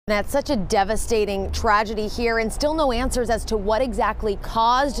That's such a devastating tragedy here, and still no answers as to what exactly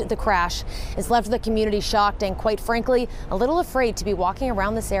caused the crash. It's left the community shocked and, quite frankly, a little afraid to be walking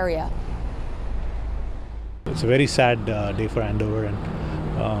around this area. It's a very sad day for Andover,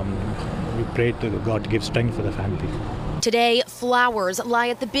 and we pray to God to give strength for the family. Today, flowers lie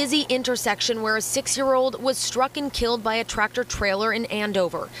at the busy intersection where a 6-year-old was struck and killed by a tractor trailer in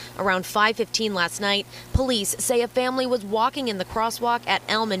Andover. Around 5:15 last night, police say a family was walking in the crosswalk at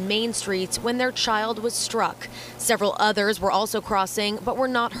Elm and Main Streets when their child was struck. Several others were also crossing but were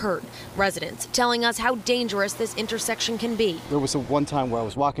not hurt. Residents telling us how dangerous this intersection can be. There was one time where I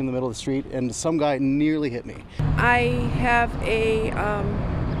was walking in the middle of the street and some guy nearly hit me. I have a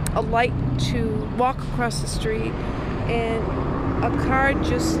light to walk across the street, and a car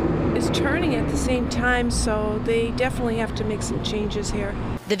just is turning at the same time, so they definitely have to make some changes here.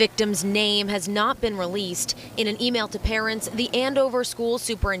 The victim's name has not been released. In an email to parents, the Andover school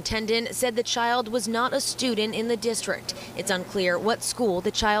superintendent said the child was not a student in the district. It's unclear what school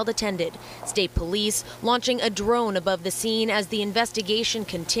the child attended. State police launching a drone above the scene as the investigation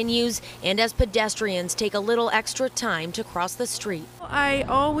continues and as pedestrians take a little extra time to cross the street. I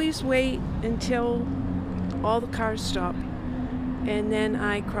always wait until all the cars stop, and then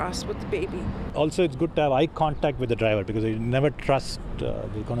I cross with the baby. Also, it's good to have eye contact with the driver because you never trust they're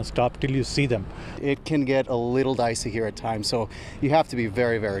going to stop till you see them. It can get a little dicey here at times, so you have to be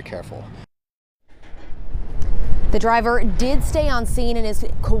very, very careful. The driver did stay on scene and is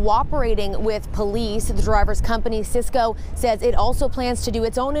cooperating with police. The driver's company, Cisco, says it also plans to do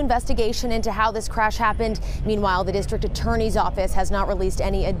its own investigation into how this crash happened. Meanwhile, the district attorney's office has not released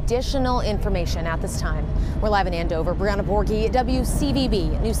any additional information at this time. We're live in Andover. Brianna Borghi,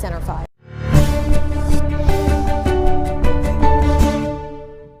 WCVB News Center 5.